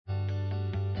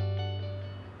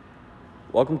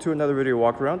Welcome to another video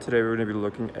walk around. Today we're going to be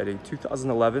looking at a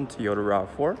 2011 Toyota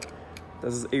RAV4.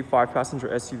 This is a 5-passenger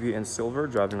SUV in silver,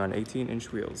 driving on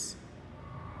 18-inch wheels.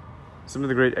 Some of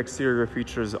the great exterior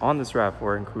features on this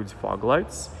RAV4 includes fog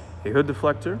lights, a hood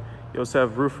deflector. You also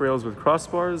have roof rails with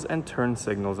crossbars and turn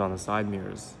signals on the side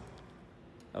mirrors.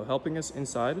 Now helping us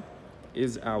inside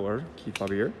is our key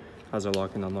fob here. Has our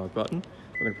lock and unlock button.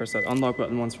 We're going to press that unlock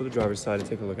button once for the driver's side and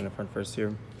take a look in the front first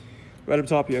here. Right up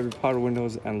top, you have your power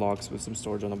windows and locks with some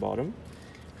storage on the bottom.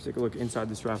 If you take a look inside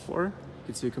this RAV4, you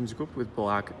can see it comes equipped with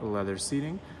black leather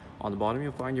seating. On the bottom,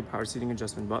 you'll find your power seating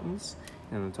adjustment buttons.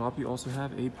 And on the top, you also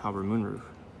have a power moonroof.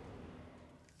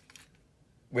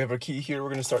 We have our key here. We're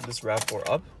going to start this RAV4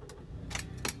 up.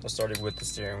 I'll start it with the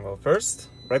steering wheel first.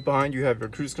 Right behind, you have your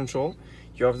cruise control.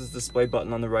 You have this display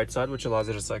button on the right side, which allows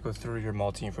you to cycle through your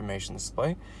multi-information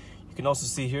display. You can also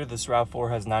see here, this RAV4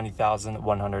 has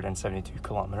 90,172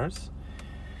 kilometers.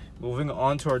 Moving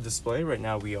on to our display, right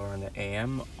now we are on the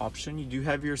AM option. You do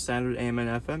have your standard AM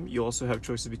and FM. You also have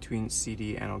choices between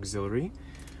CD and auxiliary.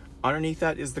 Underneath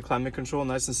that is the climate control,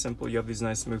 nice and simple. You have these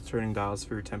nice smooth turning dials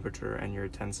for your temperature and your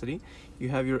intensity. You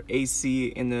have your AC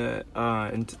in the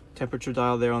temperature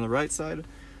dial there on the right side.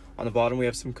 On the bottom, we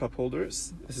have some cup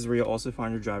holders. This is where you'll also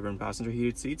find your driver and passenger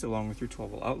heated seats along with your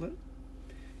 12-volt outlet.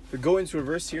 If we go into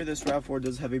reverse here, this RAV4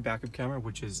 does have a backup camera,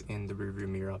 which is in the rearview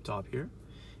mirror up top here.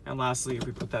 And lastly, if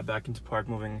we put that back into park,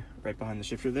 moving right behind the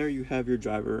shifter there, you have your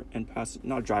driver and passenger,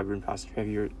 not driver and passenger, you have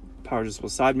your power adjustable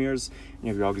side mirrors, and you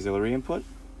have your auxiliary input.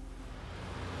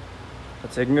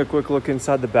 But taking a quick look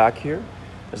inside the back here,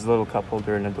 there's a little cup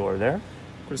holder in the door there.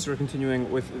 Of course, we're continuing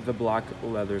with the black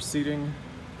leather seating.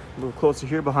 A little closer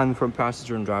here behind the front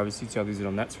passenger and driver's seats, you have these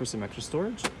little nets for some extra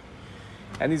storage.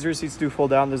 And these rear seats do fold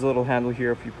down. There's a little handle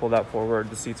here. If you pull that forward,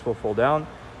 the seats will fold down,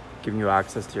 giving you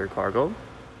access to your cargo.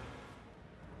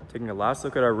 Taking a last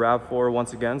look at our RAV4,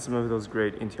 once again, some of those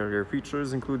great interior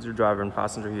features includes your driver and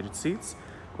passenger heated seats,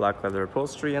 black leather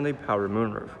upholstery, and a power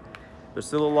moonroof. There's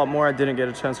still a lot more I didn't get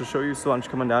a chance to show you, so why don't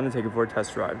you come on down and take it for a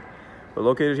test ride. We're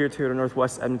located here to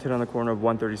Northwest Edmonton on the corner of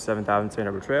 137th Avenue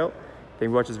St.Albert Trail. Thank you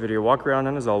for watching this video walk around,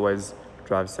 and as always,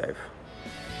 drive safe.